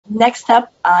Next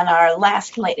up on our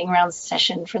last lightning round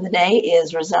session for the day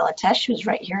is Rossella Tesch, who's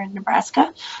right here in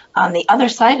Nebraska, on the other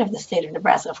side of the state of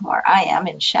Nebraska from where I am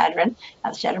in Chadron,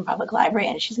 at the Chadron Public Library,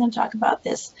 and she's going to talk about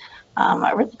this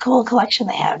really cool collection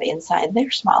they have inside their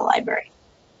small library.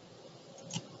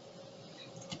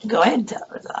 Go ahead,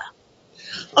 Rossella.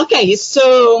 Okay,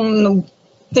 so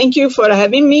thank you for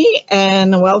having me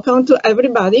and welcome to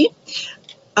everybody.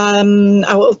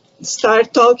 I will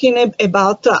start talking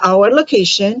about our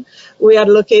location. We are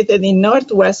located in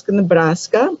northwest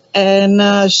Nebraska, and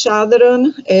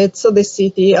Chadron, it's the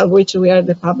city of which we are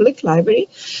the public library.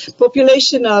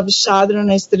 Population of Chadron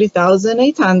is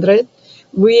 3,800.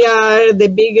 We are the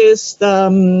biggest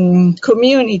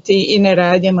community in a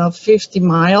radius of 50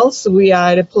 miles. We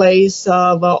are a place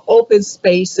of open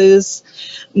spaces,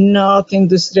 not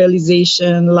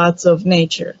industrialization, lots of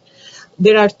nature.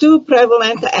 There are two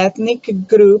prevalent ethnic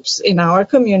groups in our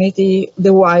community,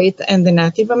 the white and the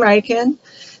Native American.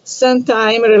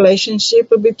 Sometimes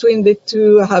relationship between the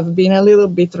two have been a little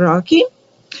bit rocky.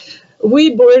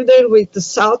 We border with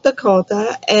South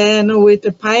Dakota and with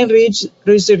the Pine Ridge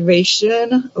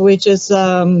Reservation, which is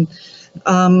the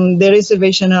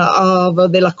reservation of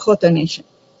the Lakota Nation.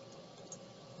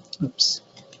 Oops.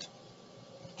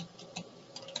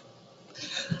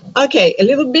 Okay, a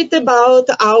little bit about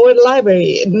our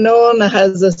library. Known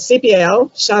as CPL,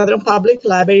 Chadron Public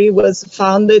Library, was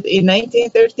founded in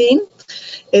 1913.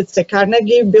 It's a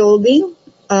Carnegie building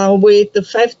with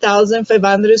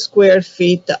 5,500 square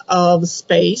feet of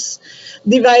space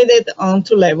divided on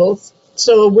two levels.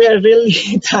 So we are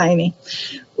really tiny.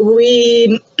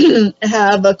 We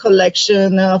have a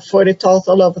collection for a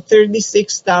total of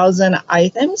 36,000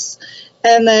 items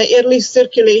and a yearly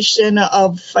circulation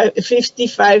of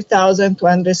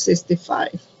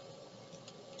 55,265.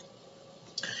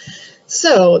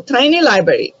 So, Tiny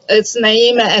Library, its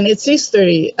name and its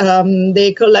history.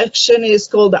 The collection is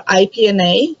called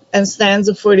IPNA and stands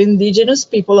for Indigenous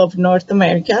People of North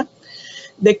America.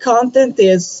 The content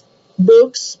is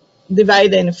books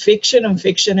divided in fiction and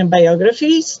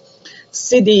biographies,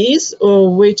 CDs,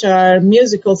 which are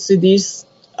musical CDs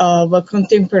of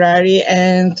contemporary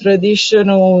and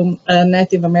traditional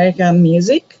Native American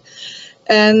music,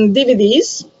 and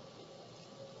DVDs,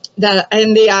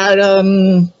 and they are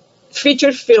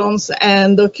feature films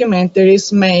and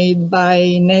documentaries made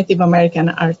by Native American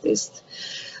artists.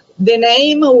 The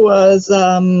name was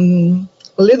a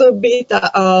little bit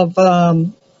of a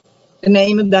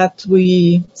name that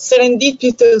we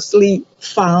serendipitously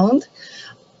found.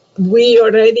 We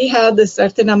already had a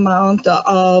certain amount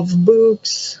of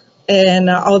books and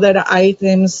other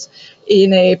items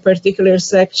in a particular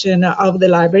section of the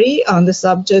library on the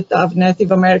subject of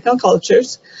Native American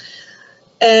cultures.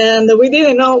 And we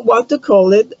didn't know what to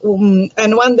call it.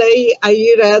 And one day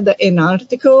I read an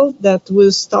article that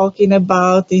was talking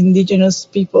about indigenous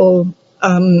people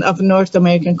of North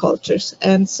American cultures.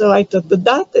 And so I thought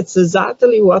that it's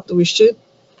exactly what we should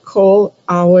call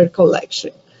our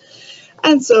collection.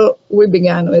 And so we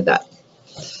began with that.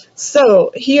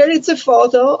 So here it's a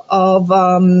photo of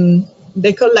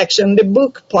the collection, the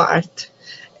book part.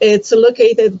 It's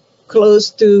located close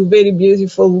to very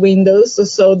beautiful windows,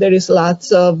 so there is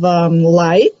lots of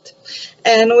light.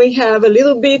 And we have a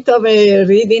little bit of a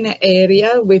reading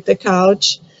area with a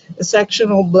couch, a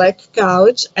sectional black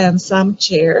couch, and some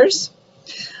chairs.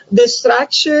 The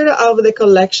structure of the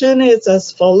collection is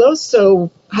as follows.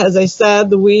 So, as I said,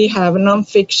 we have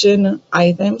nonfiction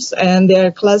items, and they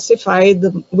are classified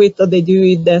with the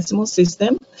Dewey Decimal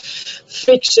System.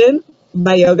 Fiction,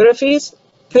 biographies,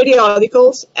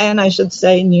 periodicals, and I should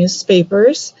say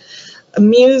newspapers.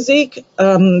 Music,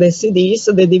 the CDs,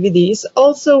 the DVDs.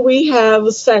 Also, we have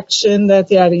a section that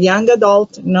are young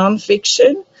adult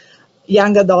nonfiction,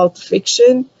 young adult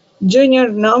fiction, junior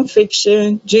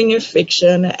nonfiction, junior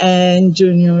fiction, and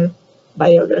junior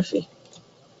biography.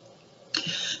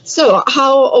 So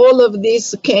how all of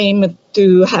this came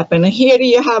to happen. Here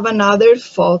you have another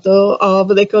photo of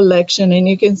the collection, and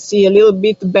you can see a little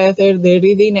bit better the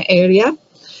reading area.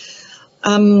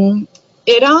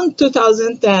 Around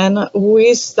 2010,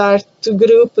 we start to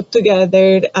group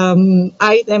together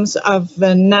items of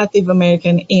Native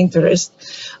American interest.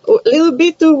 A little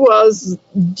bit was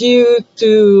due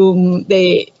to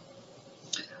the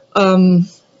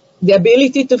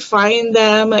ability to find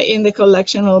them in the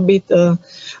collection a bit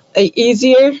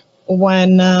easier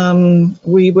when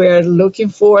we were looking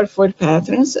for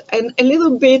patterns, and a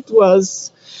little bit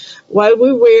was while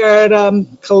we were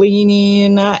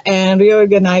cleaning and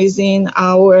reorganizing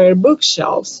our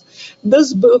bookshelves.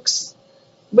 Those books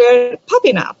were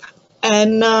popping up,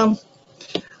 and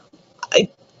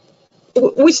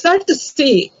we start to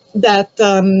see that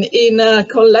in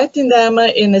collecting them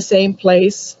in the same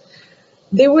place,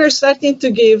 they were starting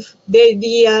to give the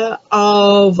idea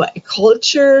of a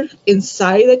culture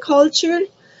inside a culture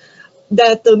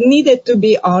that needed to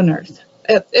be honored.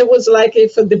 It was like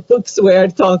if the books were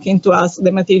talking to us,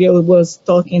 the material was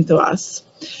talking to us.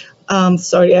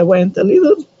 Sorry, I went a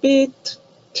little bit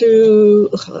too,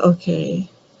 okay,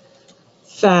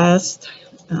 fast.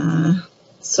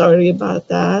 Sorry about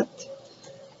that.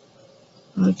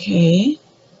 Okay.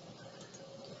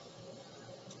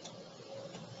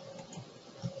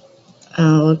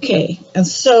 Okay, and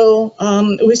so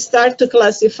we start to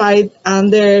classify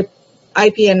under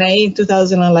IPNA in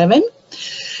 2011.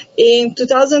 In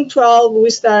 2012, we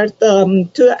start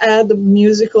to add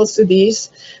musicals to these.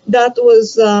 That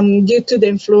was due to the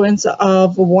influence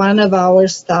of one of our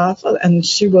staff, and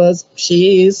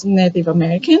she is Native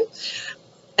American.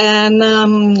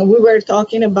 And we were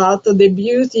talking about the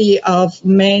beauty of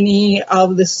many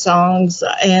of the songs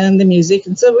and the music.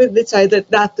 And so we decided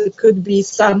that could be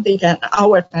something that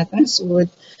our patrons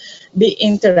would be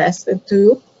interested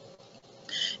to.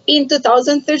 In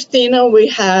 2013, we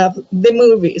have the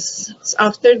movies. So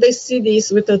after the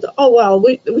CDs, we thought, oh, well,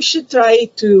 we should try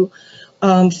to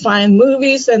find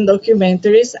movies and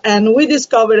documentaries, and we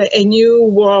discovered a new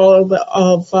world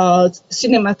of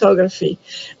cinematography.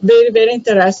 Very, very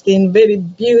interesting, very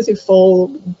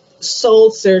beautiful,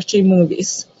 soul-searching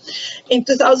movies. In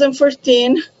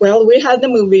 2014, well, we had the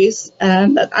movies,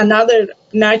 and another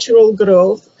natural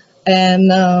growth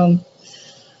and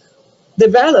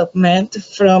development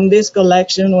from this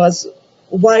collection was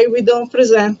why we don't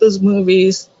present those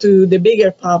movies to the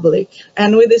bigger public.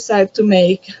 And we decided to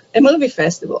make a movie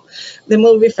festival. The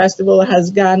movie festival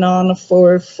has gone on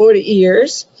for 40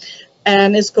 years,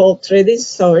 and it's called Trading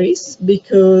Stories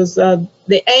because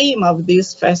the aim of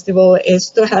this festival is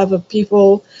to have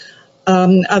people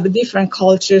of different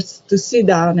cultures to sit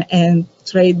down and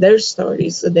trade their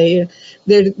stories, so the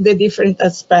different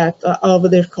aspects of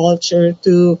their culture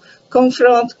to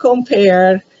confront,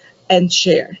 compare, and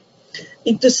share.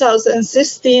 In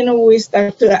 2016, we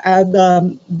started to add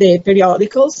the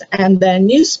periodicals and the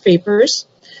newspapers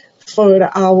for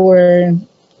our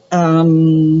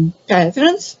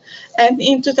patrons. And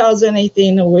in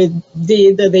 2018, we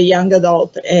did the young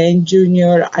adult and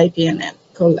junior IPNN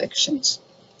collections.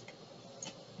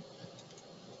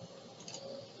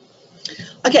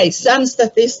 Okay, some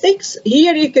statistics.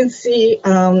 Here you can see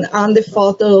on the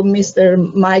photo, Mr.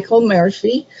 Michael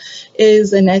Murphy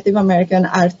is a Native American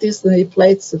artist, and he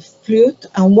plays the flute.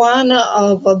 And one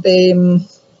of the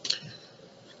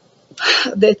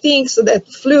things that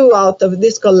flew out of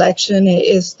this collection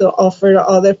is to offer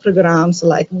other programs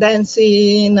like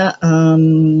dancing,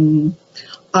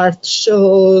 art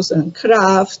shows, and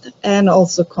craft, and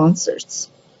also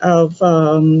concerts of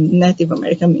Native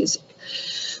American music.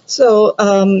 So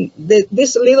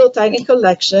this little tiny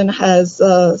collection has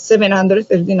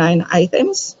 739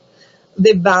 items.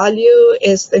 The value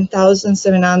is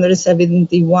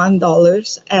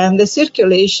 $10,771, and the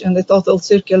circulation, the total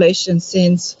circulation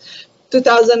since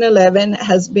 2011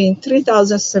 has been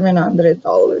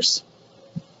 $3,700.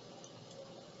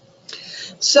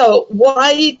 So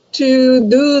why to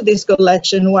do this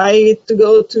collection? Why to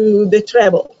go to the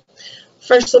travel?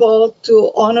 First of all,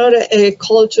 to honor a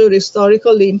culture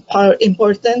historically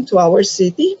important to our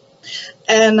city.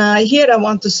 And here I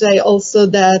want to say also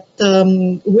that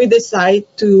we decide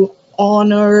to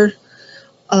honor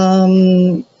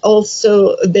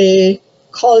also the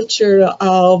culture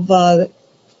of the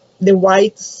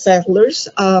white settlers,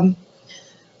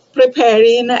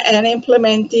 preparing and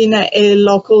implementing a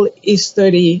local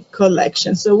history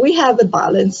collection. So we have a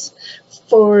balance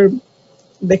for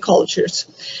the cultures.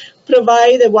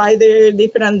 Provide a wider,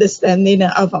 deeper understanding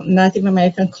of Native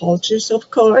American cultures, of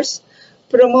course.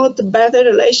 Promote better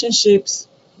relationships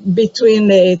between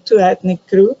the two ethnic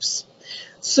groups.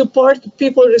 Support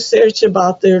people research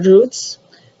about their roots.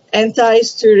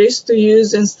 Entice tourists to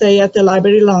use and stay at the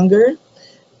library longer.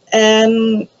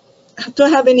 And to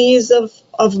have an ease of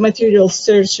material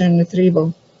search and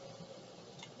retrieval.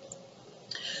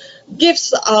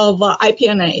 Gifts of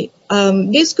IPNA.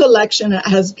 This collection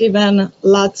has given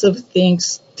lots of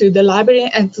things to the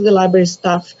library and to the library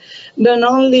staff. Not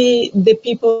only the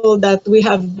people that we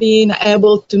have been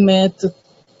able to meet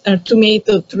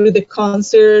through the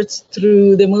concerts,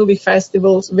 through the movie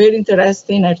festivals, very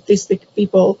interesting artistic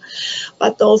people,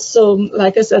 but also,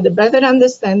 like I said, a better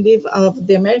understanding of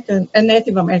the American and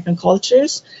Native American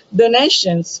cultures,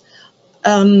 donations.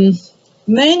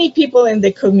 Many people in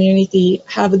the community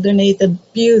have donated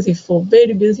beautiful,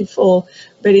 very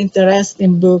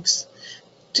interesting books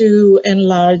to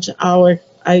enlarge our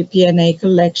IPNA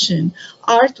collection.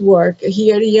 Artwork,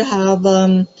 here you have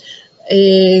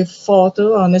a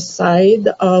photo on the side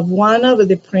of one of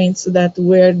the prints that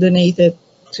were donated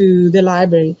to the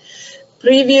library.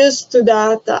 Previous to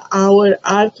that, our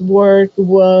artwork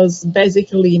was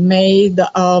basically made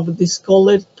of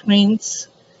discolored prints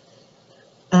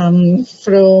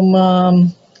from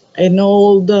an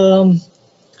old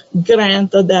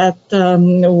grant that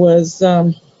was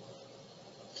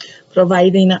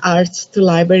providing arts to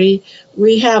library.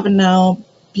 We have now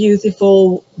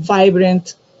beautiful,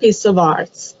 vibrant piece of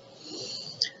arts.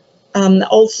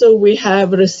 Also, we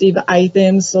have received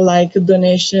items like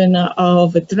donation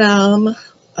of a drum,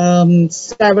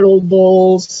 several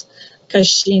bowls,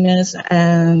 cachinas,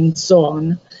 and so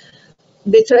on.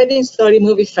 The Trading Story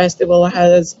Movie Festival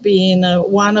has been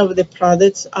one of the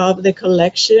products of the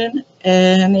collection,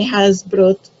 and it has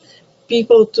brought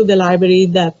people to the library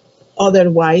that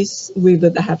otherwise we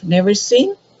would have never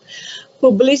seen.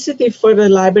 Publicity for the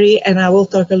library, and I will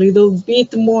talk a little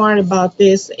bit more about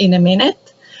this in a minute,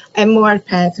 and more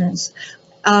patrons.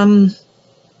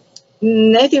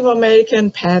 Native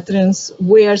American patrons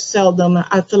were seldom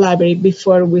at the library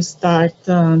before we start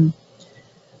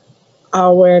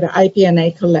our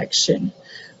IPNA collection.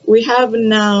 We have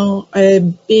now a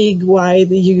big,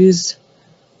 wide use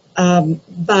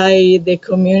by the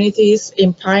communities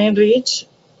in Pine Ridge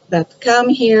that come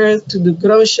here to do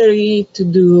grocery, to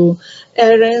do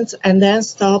errands, and then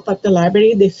stop at the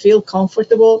library. They feel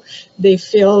comfortable. They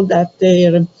feel that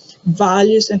their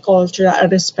values and culture are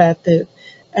respected.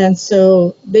 And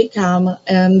so they come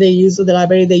and they use the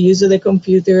library, they use the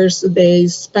computers, they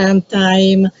spend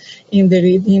time in the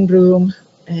reading room.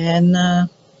 And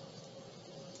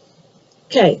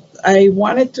okay, I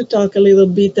wanted to talk a little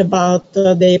bit about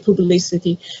the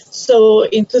publicity. So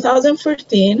in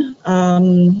 2014,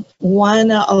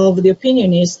 one of the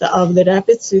opinionists of the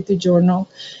Rapid City Journal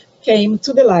came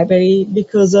to the library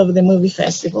because of the movie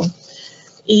festival.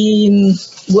 He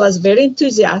was very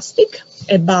enthusiastic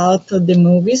about the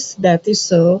movies that he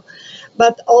saw,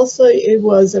 but also he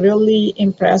was really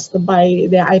impressed by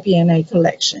the IPNA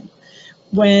collection.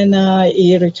 When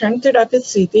he returned to Rapid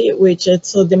City, which is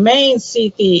so the main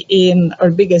city in,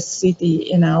 or biggest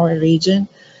city in our region,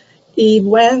 he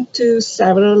went to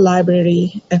several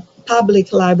libraries,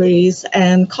 public libraries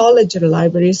and college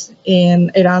libraries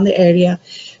around the area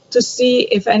to see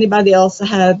if anybody else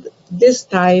had this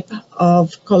type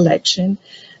of collection.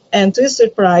 And to his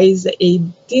surprise,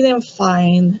 he didn't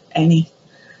find any.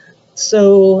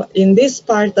 So in this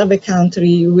part of the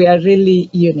country, we are really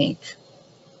unique.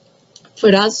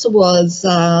 For us, it was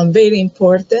very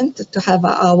important to have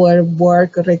our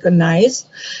work recognized.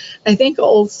 I think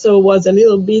also was a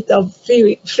little bit of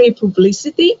free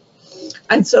publicity,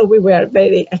 and so we were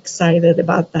very excited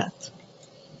about that.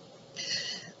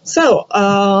 So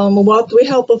what we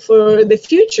hope for the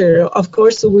future, of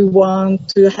course, we want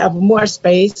to have more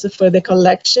space for the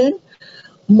collection,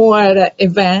 more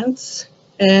events.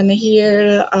 And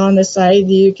here on the side,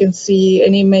 you can see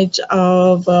an image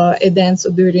of a dance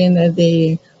during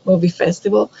the movie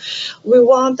festival. We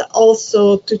want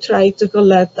also to try to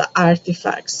collect the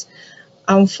artifacts.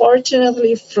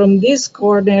 Unfortunately, from this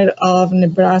corner of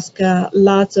Nebraska,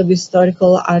 lots of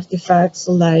historical artifacts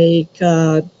like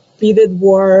beaded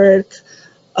work,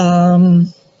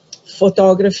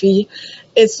 photography,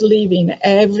 it's leaving.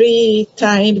 Every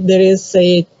time there is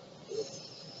a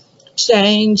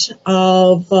change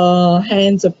of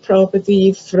hands of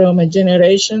property from a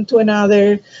generation to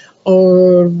another,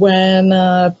 or when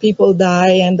people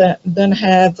die and don't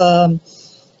have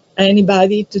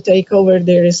anybody to take over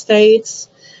their estates,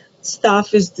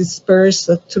 stuff is dispersed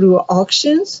through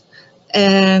auctions,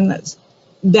 and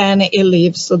then it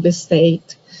leaves the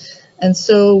state. And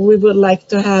so we would like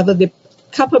to have the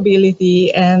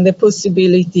capability and the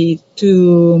possibility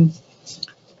to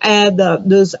add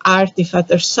those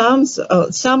artifacts,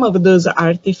 or some of those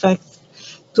artifacts,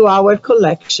 to our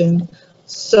collection,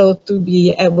 so to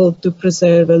be able to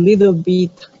preserve a little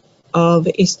bit of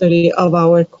history of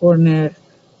our corner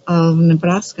of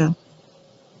Nebraska.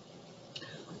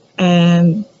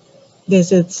 And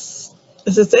this is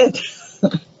it.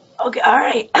 Okay, all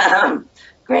right.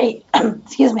 Great.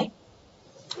 Excuse me.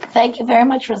 Thank you very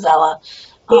much, Rossella.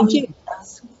 Thank you.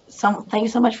 Thank you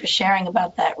so much for sharing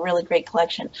about that really great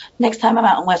collection. Next time I'm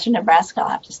out in Western Nebraska, I'll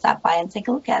have to stop by and take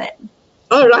a look at it.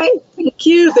 All right. Thank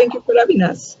you. Thank you for having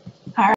us. All right.